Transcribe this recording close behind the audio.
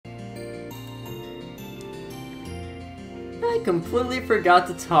I completely forgot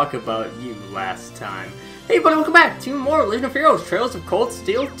to talk about you last time. Hey everybody, welcome back to more Legion of Heroes, Trails of Cold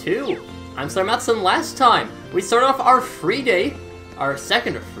Steel 2. I'm SlayerMathis, and last time we started off our free day, our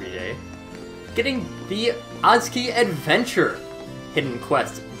second free day, getting the Ozki Adventure hidden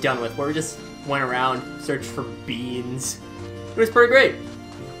quest done with, where we just went around, searched for beans. It was pretty great.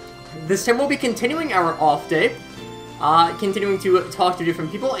 This time we'll be continuing our off day, continuing to talk to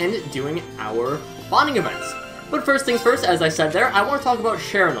different people and doing our bonding events. But first things first, as I said there, I want to talk about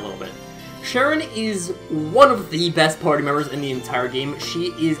Sharon a little bit. Sharon is one of the best party members in the entire game. She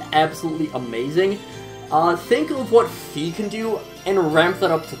is absolutely amazing. Think of what Fee can do and ramp that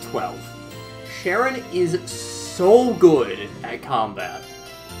up to 12. Sharon is so good at combat.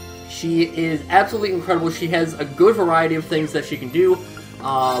 She is absolutely incredible. She has a good variety of things that she can do.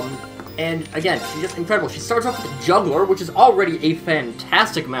 And again, she's just incredible. She starts off with Juggler, which is already a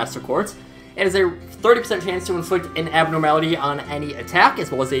fantastic Master Quartz. It has a 30% chance to inflict an abnormality on any attack,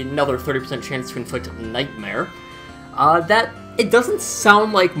 as well as another 30% chance to inflict Nightmare. It doesn't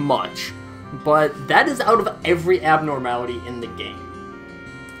sound like much, but that is out of every abnormality in the game.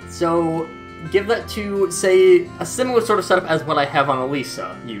 So, give that to, say, a similar sort of setup as what I have on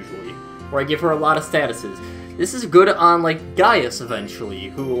Elisa, usually, where I give her a lot of statuses. This is good on, like, Gaius, eventually,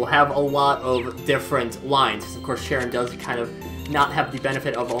 who will have a lot of different lines, because of course Sharon does kind of not have the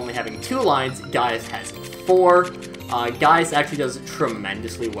benefit of only having 2 lines. Gaius has 4. Gaius actually does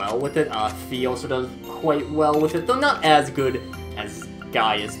tremendously well with it. Fee also does quite well with it, though not as good as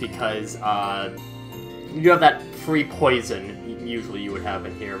Gaius, because you have that free poison usually you would have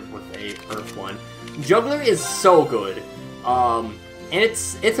in here with a Earth one. Juggler is so good, and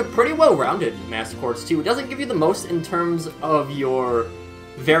it's a pretty well-rounded Master Quartz too. It doesn't give you the most in terms of your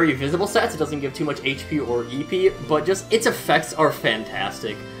very visible stats. It doesn't give too much HP or EP, but just its effects are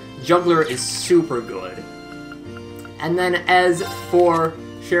fantastic. Juggler is super good. And then as for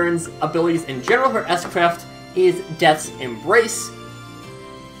Sharon's abilities in general, her S-Craft is Death's Embrace.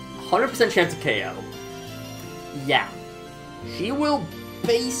 100% chance of KO. Yeah. She will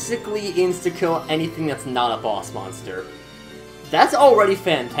basically insta-kill anything that's not a boss monster. That's already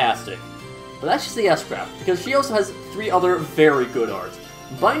fantastic. But that's just the S-Craft, because she also has 3 other very good arts.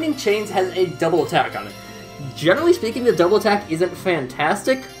 Binding Chains has a double attack on it. Generally speaking, the double attack isn't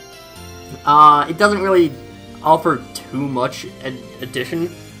fantastic. It doesn't really offer too much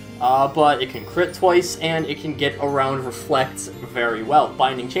addition, but it can crit twice, and it can get around Reflects very well.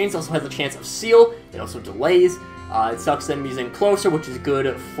 Binding Chains also has a chance of Seal. It also delays. It sucks enemies in closer, which is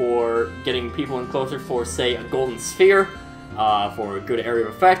good for getting people in closer for, say, a Golden Sphere, for a good area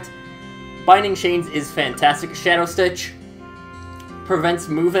of effect. Binding Chains is fantastic. Shadow Stitch prevents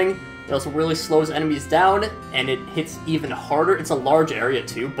moving. It also really slows enemies down, and it hits even harder. It's a large area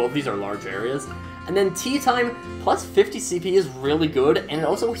too. Both of these are large areas. And then Tea Time plus 50 CP is really good, and it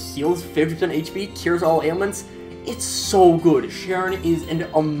also heals 50% HP, cures all ailments. It's so good. Sharon is an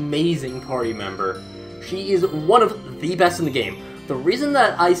amazing party member. She is one of the best in the game. The reason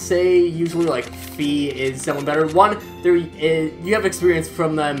that I say usually like Fee is someone better, one, you have experience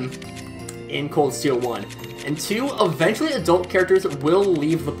from them in Cold Steel 1. And 2, eventually adult characters will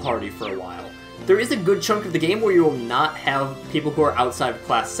leave the party for a while. There is a good chunk of the game where you will not have people who are outside of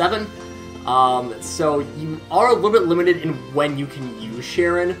Class 7, so you are a little bit limited in when you can use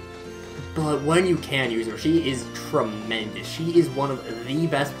Sharon, but when you can use her, she is tremendous. She is one of the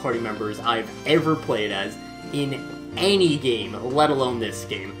best party members I've ever played as in any game, let alone this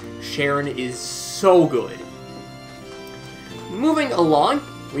game. Sharon is so good. Moving along,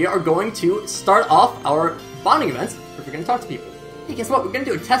 we are going to start off our bonding events, where we're going to talk to people. Hey, guess what? We're going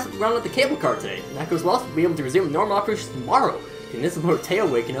to do a test run at the cable car today. If that goes well, we'll be able to resume normal operations tomorrow. And this is about Teo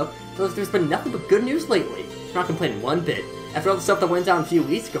waking up, feels like there's been nothing but good news lately. I'm not complaining one bit. After all the stuff that went down a few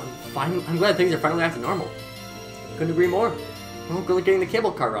weeks ago, I'm glad things are finally back to normal. Couldn't agree more. Well, good luck getting the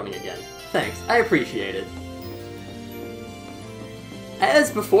cable car running again. Thanks, I appreciate it.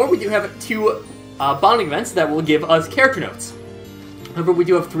 As before, we do have 2 bonding events that will give us character notes. However, we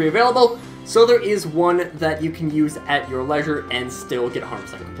do have 3 available, so there is 1 that you can use at your leisure and still get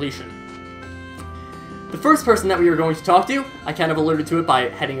 100% completion. The first person that we are going to talk to, I kind of alluded to it by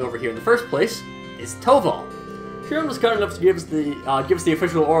heading over here in the first place, is Toval. Sharon was kind enough to give us the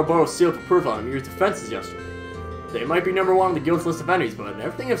official Ouroboring seal of approval on Mir's defenses yesterday. They might be number 1 on the guild's list of enemies, but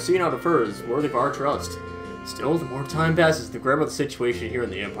everything I've seen out of her is worthy of our trust. Still, the more time passes, the grimmer the situation here in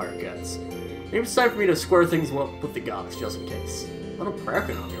the Empire gets. Maybe it's time for me to square things up with the goddess, just in case. A little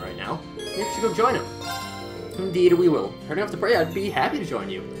prayerking on me right now. Maybe we should go join him. Indeed, we will. Turning off to pray, I'd be happy to join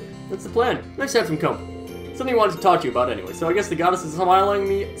you. That's the plan. Nice to have some company. Something I wanted to talk to you about anyway, so I guess the goddess is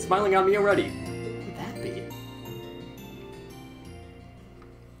smiling on me already. What would that be?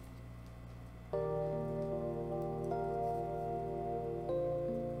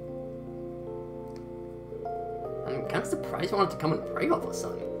 always wanted to come and pray all of a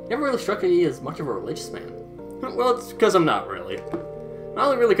sudden. You never really struck me as much of a religious man. Well, it's because I'm not really. I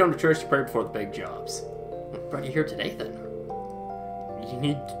only really come to church to pray before the big jobs. What brought you here today, then?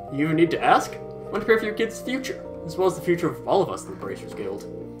 You even need to ask? I want to pray for your kid's future, as well as the future of all of us in the Bracers Guild.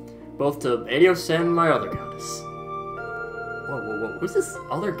 Both to Adios and my other goddess. Whoa, who's this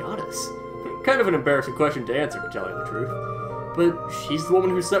other goddess? Kind of an embarrassing question to answer, to tell you the truth. But she's the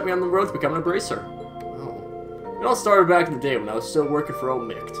woman who set me on the road to becoming a bracer. Oh. It all started back in the day when I was still working for old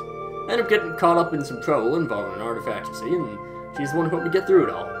Micht. I ended up getting caught up in some trouble involving an artifact, you see, and she's the one who helped me get through it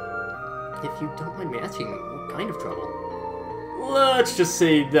all. If you don't mind me asking, what kind of trouble? Let's just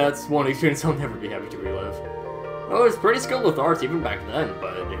say that's one experience I'll never be happy to relive. I was pretty skilled with arts even back then,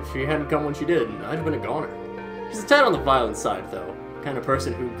 but if she hadn't come when she did, I'd have been a goner. She's a tad on the violent side, though. The kind of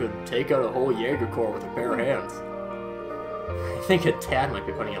person who could take out a whole Jaeger Corps with her bare hands. I think a tad might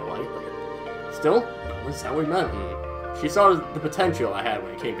be putting it lightly. Still, that was how we met, and she saw the potential I had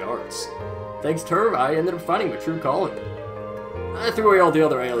when it came to arts. Thanks to her, I ended up finding my true calling. I threw away all the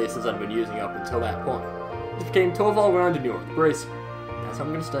other aliases I'd been using up until that point. It became Toval Round to New York Bracer. That's how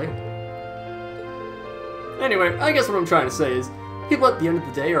I'm gonna stay. Anyway, I guess what I'm trying to say is, people at the end of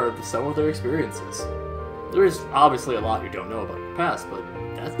the day are the sum of their experiences. There's obviously a lot you don't know about your past, but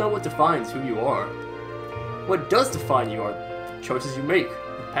that's not what defines who you are. What does define you are the choices you make,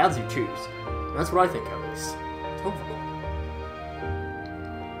 the paths you choose. And that's what I think of as Toval.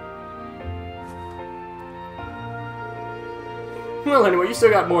 Well, anyway, you still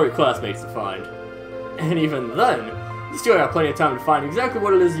got more of your classmates to find. And even then, you still got plenty of time to find exactly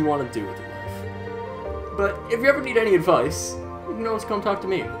what it is you want to do with your life. But if you ever need any advice, you can always come talk to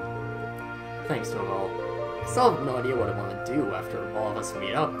me. Thanks, Toval. I still have no idea what I want to do after all of us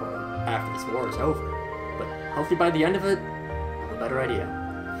meet up, or after this war is over. But hopefully by the end of it, I'll have a better idea.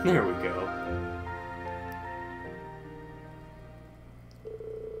 There we go.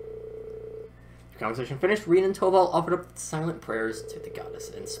 Conversation finished, Reen and Toval offered up silent prayers to the goddess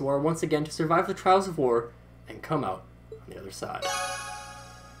and swore once again to survive the trials of war and come out on the other side.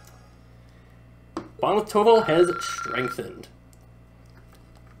 Bond with Toval has strengthened.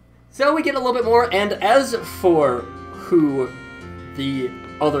 So we get a little bit more, and as for who the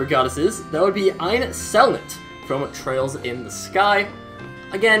other goddess is, that would be Ein Selnet from Trails in the Sky.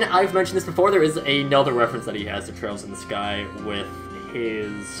 Again, I've mentioned this before, there is another reference that he has to Trails in the Sky with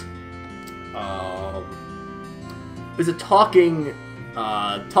his... It's a talking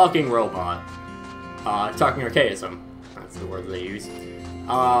robot. Talking archaism. That's the word they use.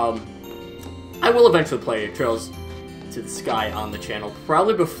 I will eventually play Trails to the Sky on the channel,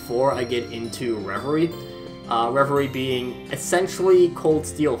 probably before I get into Reverie. Reverie being essentially Cold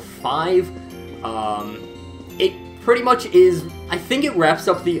Steel 5. It pretty much is, I think it wraps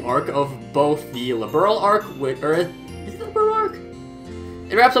up the arc of both the Liberal arc, is it the Liberal arc?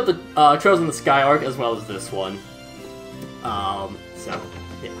 It wraps up the Trails in the Sky arc as well as this one. So,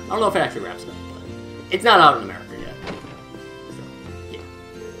 yeah. I don't know if it actually wraps it up, but it's not out in America yet. So, yeah.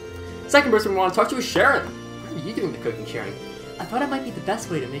 Second person we want to talk to is Sharon. What are you doing the cooking, Sharon? I thought it might be the best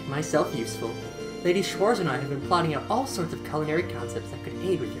way to make myself useful. Lady Schwarz and I have been plotting out all sorts of culinary concepts that could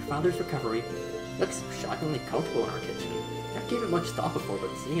aid with your father's recovery. It looks so shockingly comfortable in our kitchen. I never gave it much thought before, but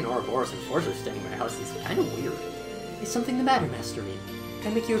seeing an Ouroboros and Forza staying in my house is kind of weird. Is something the matter, Master Reen?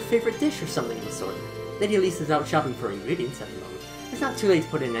 Can I make you a favorite dish or something of the sort? Lady Elise is out shopping for ingredients at the moment. It's not too late to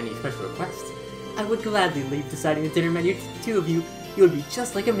put in any special requests. I would gladly leave deciding the dinner menu to the two of you. You would be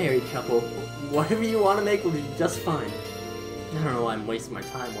just like a married couple. Whatever you want to make will be just fine. I don't know why I'm wasting my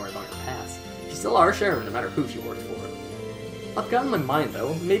time worrying about her past. She's still our Sharon, no matter who she works for. I've got in my mind,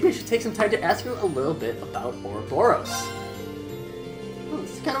 though, maybe I should take some time to ask you a little bit about Ouroboros. Well,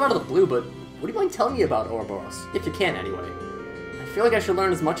 this is kind of out of the blue, but would you mind telling me about Ouroboros? If you can, anyway. I feel like I should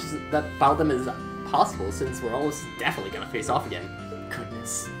learn as much about them as possible, since we're almost definitely gonna face off again.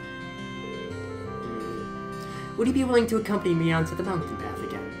 Goodness. Would you be willing to accompany me onto the mountain path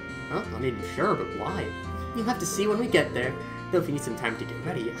again? Well, I mean, sure, but why? You'll have to see when we get there. Though if you need some time to get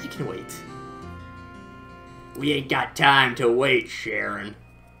ready, I can wait. We ain't got time to wait, Sharon.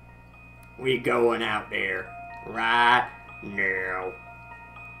 We going out there right now.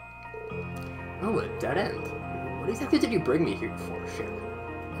 Oh, a dead end. What exactly did you bring me here for, Sharon?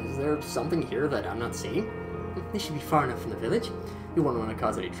 Is there something here that I'm not seeing? This should be far enough from the village. You won't want to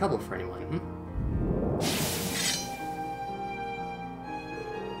cause any trouble for anyone,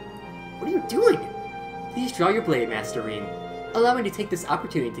 What are you doing? Please draw your blade, Master Reen. Allow me to take this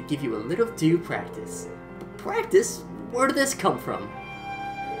opportunity to give you a little due practice. Practice? Where did this come from?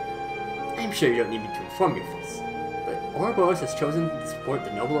 I'm sure you don't need me to inform you of this, but Ouroboros has chosen to support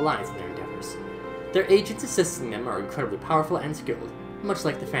the Noble Alliance in their endeavors. Their agents assisting them are incredibly powerful and skilled, much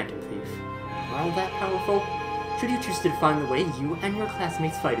like the Phantom Thief. While that powerful, should you choose to define the way you and your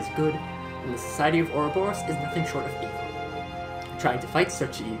classmates fight is good, then the society of Ouroboros is nothing short of evil. Trying to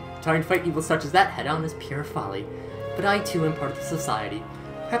fight evil such as that head-on is pure folly, but I too am part of the society.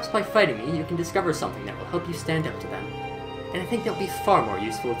 Perhaps by fighting me, you can discover something that will help you stand up to them. And I think that will be far more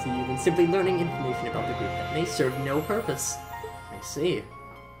useful to you than simply learning information about the group that may serve no purpose. I see.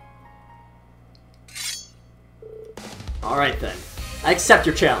 Alright then. I accept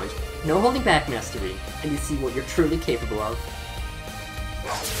your challenge. No holding back, Master Reed, and you see what you're truly capable of.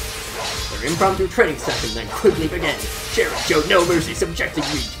 Their impromptu training session then quickly began. Sharon showed no mercy, subjecting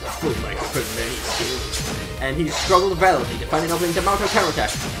Reed to the full might of her many skills. And he struggled valiantly to find an opening to mount her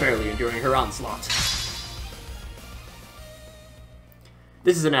counterattack, barely enduring her onslaught.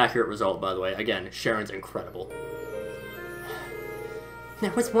 This is an accurate result, by the way. Again, Sharon's incredible.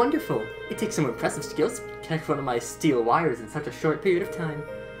 That was wonderful. It takes some impressive skills to catch one of my steel wires in such a short period of time.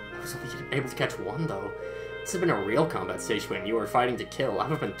 I was only able to catch one, though. This has been a real combat stage when you were fighting to kill. I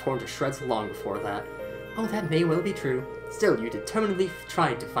would have been torn to shreds long before that. Oh, that may well be true. Still, you determinedly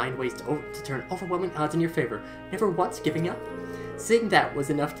tried to find ways to turn overwhelming odds in your favor, never once giving up. Seeing that was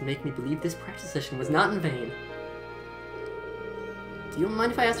enough to make me believe this practice session was not in vain. Do you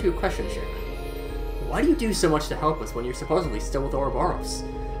mind if I ask you a question, Sharon? Why do you do so much to help us when you're supposedly still with Ouroboros?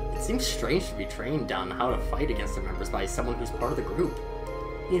 It seems strange to be trained on how to fight against the members by someone who's part of the group.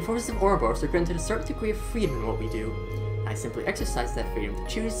 The enforcers of Ouroboros are granted a certain degree of freedom in what we do. I simply exercise that freedom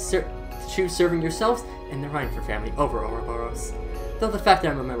to choose serving yourselves and the Rhine for family over Ouroboros. Though the fact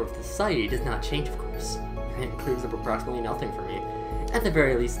that I'm a member of the society does not change, of course. It clears up approximately nothing for me. At the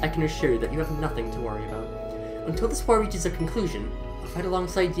very least, I can assure you that you have nothing to worry about. Until this war reaches a conclusion, I'll fight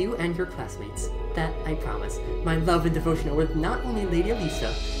alongside you and your classmates. That, I promise. My love and devotion are with not only Lady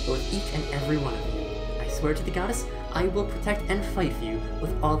Elisa, but with each and every one of you. I swear to the goddess, I will protect and fight for you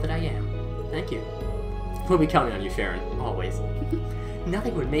with all that I am. Thank you. We'll be counting on you, Sharon. Always.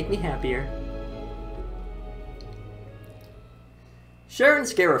 Nothing would make me happier. Sharon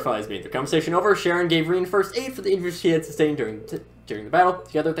scarifies me. The conversation over, Sharon gave Reen first aid for the injuries she had sustained during the battle.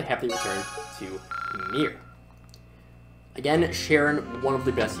 Together, they happily returned to Mir. Again, Sharon, one of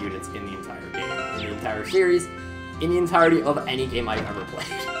the best units in the entire game, in the entire series, in the entirety of any game I've ever played.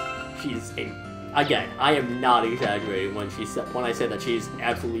 She's again, I am not exaggerating when I say that she's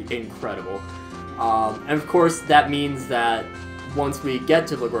absolutely incredible. And of course, that means that once we get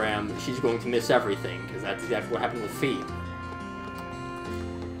to Legram, she's going to miss everything, because that's exactly what happened with Fee.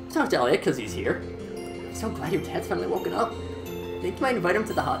 Talk to Elliot, because he's here. I'm so glad your dad's finally woken up. Think you might invite him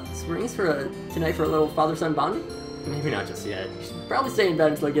to the hot springs tonight for a little father-son bonding? Maybe not just yet. You should probably stay in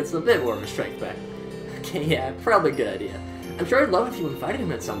bed until he gets a bit more of his strength back. Okay, yeah, probably a good idea. I'm sure I'd love if you invited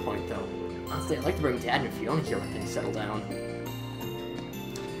him at some point, though. Honestly, I'd like to bring Dad and Fiona here when things settle down.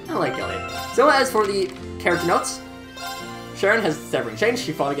 I like Elliot. So as for the character notes, Sharon has severing changed.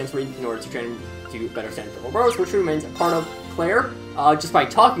 She fought against Reed in order to train him to better stand for Ouroboros, which remains a part of Claire. Just by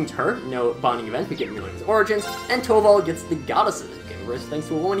talking to her, no bonding event, we get Mulan's origins, and Toval gets the goddesses, giving birth thanks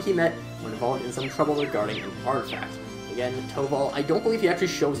to a woman he met when involved in some trouble regarding an artifact. Again, Toval, I don't believe he actually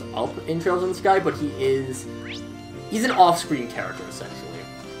shows up in Trails in the Sky, but he's an off-screen character, essentially.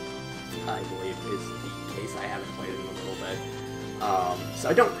 I believe is the case. I haven't played it in a little bit, so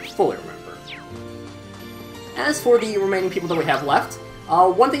I don't fully remember. As for the remaining people that we have left,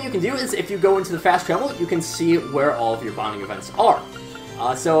 one thing you can do is if you go into the fast travel, you can see where all of your bonding events are.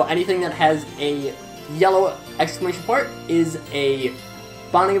 So anything that has a yellow exclamation point is a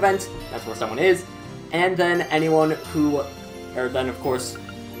bonding event, that's where someone is, and then anyone who, or then of course,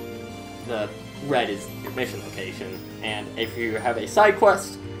 the red is your mission location, and if you have a side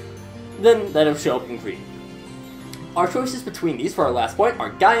quest, then that'll show up in green. Our choices between these for our last point are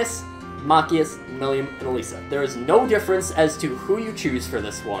Gaius, Machias, Millium, and Elisa. There is no difference as to who you choose for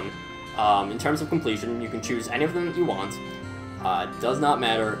this one. In terms of completion, you can choose any of them that you want. Does not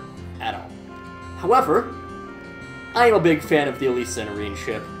matter at all. However, I am a big fan of the Elisa and Irene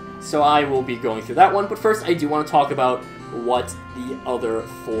ship, so I will be going through that one, but first I do want to talk about what the other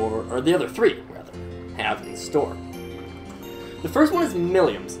three, have in store. The first one is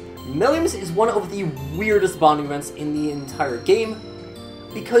Millium's. Millium's is one of the weirdest bonding events in the entire game,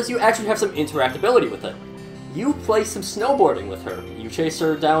 because you actually have some interactability with it. You play some snowboarding with her. You chase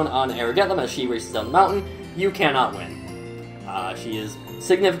her down on Aragetlum as she races down the mountain. You cannot win. She is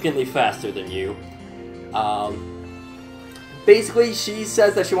significantly faster than you. Basically, she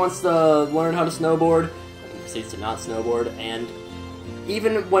says that she wants to learn how to snowboard, and proceeds to not snowboard, and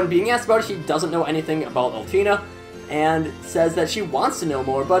even when being asked about it, she doesn't know anything about Altina, and says that she wants to know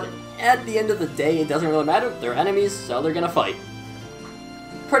more, but at the end of the day, it doesn't really matter. They're enemies, so they're gonna fight.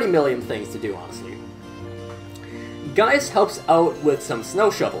 Pretty million things to do, honestly. Gaius helps out with some snow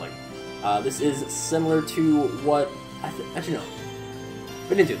shoveling. This is similar to what... Actually, no.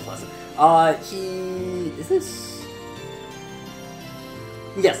 We didn't do this lesson. Is this...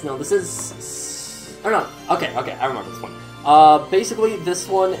 Yes, no, this is... Oh, no. Okay, I remember this one. Basically, this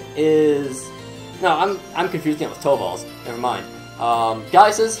one is... No, I'm confusing it with Toval's. Never mind.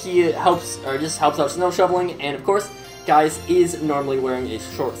 Gaius says he just helps out snow shoveling, and of course, Gaius is normally wearing a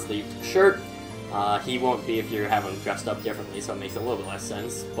short-sleeved shirt. He won't be if you have him dressed up differently, so it makes a little bit less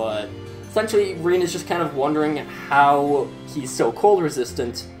sense, but essentially, Reen is just kind of wondering how he's so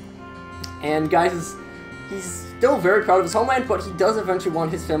cold-resistant, and Gaius he's still very proud of his homeland, but he does eventually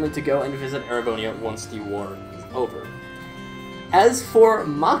want his family to go and visit Ouroboring once the war is over. As for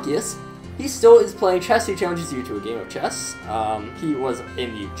Machias, he still is playing chess. He challenges you to a game of chess. He was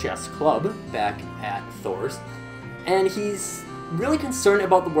in the chess club back at Thor's, and he's really concerned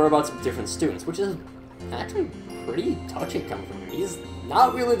about the whereabouts of different students, which is actually pretty touching coming from him. He's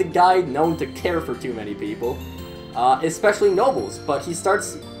not really the guy known to care for too many people, especially nobles, but he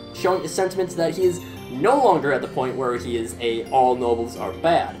starts showing his sentiments that he is no longer at the point where he is a all nobles are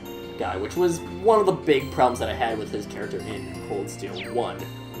bad guy, which was one of the big problems that I had with his character in Cold Steel 1.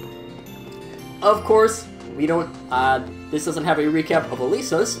 Of course, we don't, this doesn't have a recap of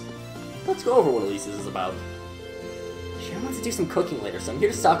Elisa's. Let's go over what Elisa's is about. Sharon wants to do some cooking later, so I'm here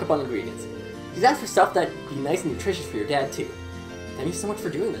to stock up on ingredients. She's asked for stuff that'd be nice and nutritious for your dad, too. Thank you so much for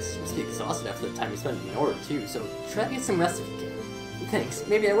doing this. You must be exhausted after the time you spent in order, too, so try to get some rest if you can. Thanks,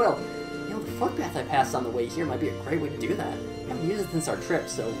 maybe I will. You know, the foot bath I passed on the way here might be a great way to do that. I haven't used it since our trip,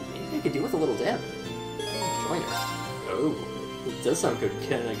 so maybe I could do with a little dip. Join her. Oh. It does sound good.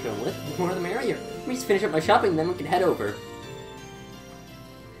 Can I come with? The more the merrier. Let me just finish up my shopping, then we can head over.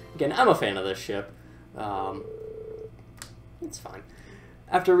 Again, I'm a fan of this ship. It's fine.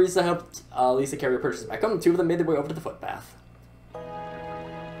 After Risa helped Lisa carry her purchases back home, the two of them made their way over to the footpath. I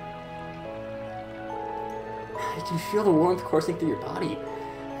can feel the warmth coursing through your body.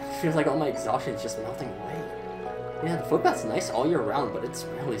 It feels like all my exhaustion is just melting away. Yeah, the footpath's nice all year round, but it's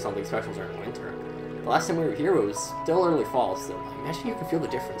really something special during winter. The last time we were here, it was still early fall, so I imagine you can feel the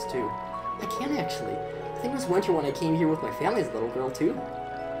difference, too. I can, actually. I think it was winter when I came here with my family as a little girl, too.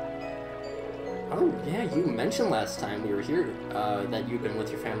 Oh, yeah, you mentioned last time we were here, that you'd been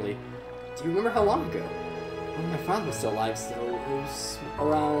with your family. Do you remember how long ago? Well, my father was still alive, so it was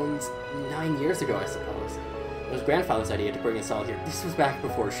around 9 years ago, I suppose. It was grandfather's idea to bring us all here. This was back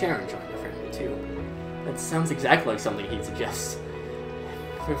before Sharon joined your family, too. That sounds exactly like something he'd suggest.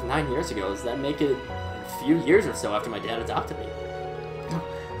 If it was 9 years ago, does that make it a few years or so after my dad adopted me?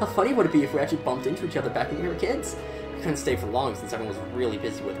 How funny would it be if we actually bumped into each other back when we were kids? We couldn't stay for long since everyone was really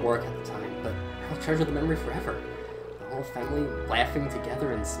busy with work at the time, but I'll treasure the memory forever. The whole family laughing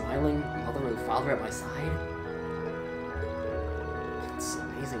together and smiling, mother and father at my side. It's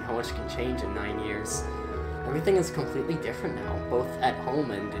amazing how much can change in 9 years. Everything is completely different now, both at home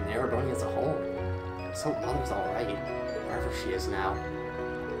and in Ouroboring as a whole. I just hope mother's alright, wherever she is now.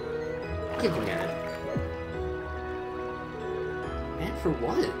 Keep looking at it. Man, for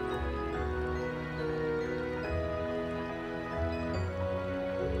what?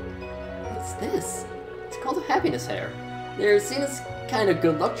 What's this? It's called a happiness hair. They're seen as kind of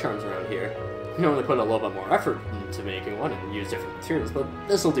good luck charms around here. You normally put a little bit more effort into making one and use different materials, but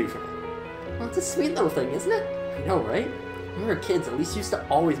this'll do for me. Well, it's a sweet little thing, isn't it? I know, right? When we were kids, Elise used to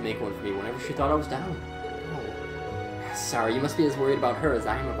always make one for me whenever she thought I was down. Oh. Sorry, you must be as worried about her as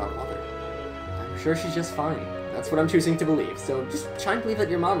I am about Mother. I'm sure she's just fine. That's what I'm choosing to believe, so just try and believe that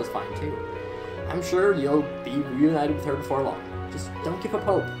your mom is fine, too. I'm sure you'll be reunited with her before long. Just don't give up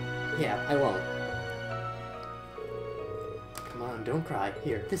hope. Yeah, I won't. Come on, don't cry.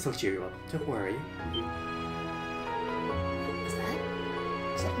 Here, this'll cheer you up. Don't worry. Is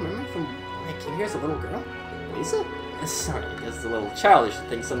that a memory from when I came here as a little girl? Lisa? Sorry, as a little childish to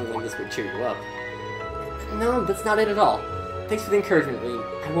think something like this would cheer you up. No, that's not it at all. Thanks for the encouragement, Reen.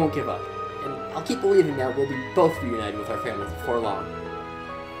 I won't give up. And I'll keep believing that we'll be both reunited with our families before long.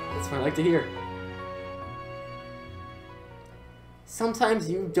 That's what I like to hear. Sometimes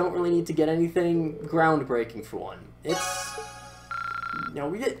you don't really need to get anything groundbreaking for one. It's... You know,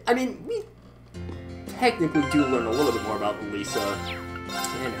 we technically do learn a little bit more about Lisa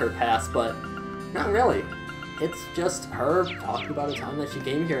and her past, but not really. It's just her talking about a time that she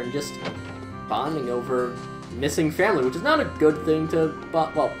came here and just bonding over missing family, which is not a good thing to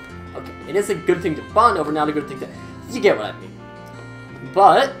bond. Well, okay, it is a good thing to bond over, not a good thing to... You get what I mean.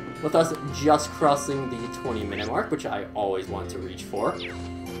 But with us just crossing the 20-minute mark, which I always want to reach for,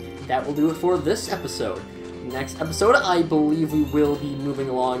 that will do it for this episode. Next episode, I believe we will be moving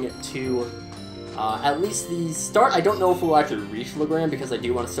along to at least the start. I don't know if we'll actually reach Legrand because I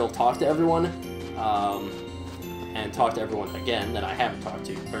do want to still talk to everyone. And talk to everyone again that I haven't talked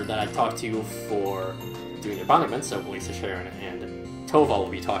to, or that I talked to for doing their bonding events, so Lisa, Sharon, and Tova will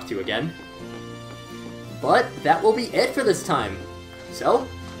be talked to again. But that will be it for this time. So,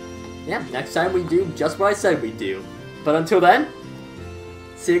 yeah, next time we do just what I said we'd do. But until then,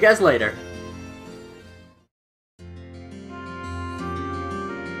 see you guys later.